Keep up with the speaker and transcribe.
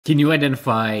Can you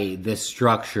identify this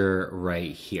structure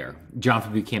right here?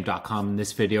 JohnForBootcamp.com. In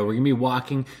this video, we're going to be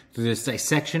walking through this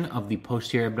dissection of the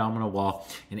posterior abdominal wall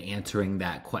and answering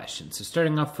that question. So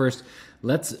starting off first,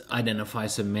 let's identify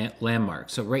some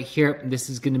landmarks. So right here,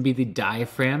 this is going to be the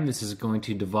diaphragm. This is going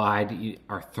to divide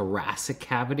our thoracic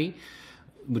cavity,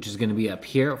 which is going to be up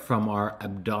here, from our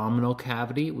abdominal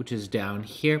cavity, which is down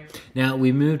here. Now,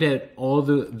 we moved out all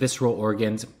the visceral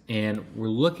organs, and we're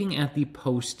looking at the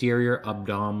posterior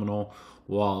abdominal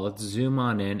wall. Let's zoom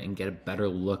on in and get a better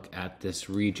look at this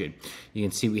region. You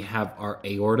can see we have our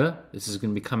aorta. This is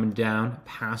going to be coming down,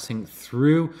 passing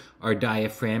through our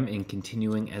diaphragm and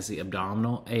continuing as the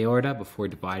abdominal aorta before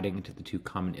dividing into the two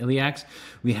common iliacs.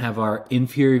 We have our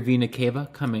inferior vena cava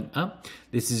coming up.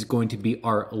 This is going to be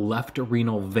our left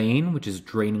renal vein, which is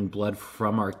draining blood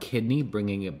from our kidney,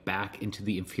 bringing it back into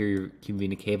the inferior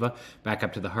vena cava, back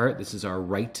up to the heart. This is our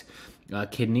right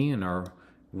kidney and our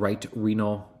right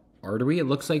renal artery, it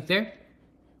looks like there.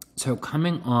 So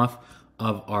coming off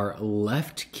of our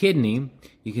left kidney,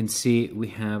 you can see we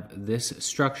have this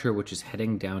structure which is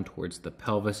heading down towards the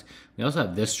pelvis. We also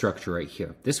have this structure right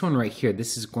here. This one right here,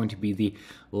 this is going to be the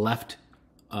left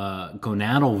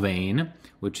gonadal vein,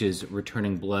 which is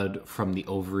returning blood from the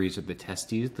ovaries or the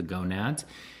testes, the gonads.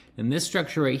 And this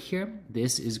structure right here,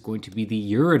 this is going to be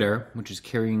the ureter, which is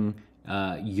carrying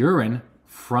urine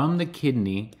from the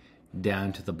kidney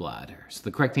down to the bladder. So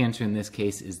the correct answer in this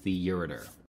case is the ureter.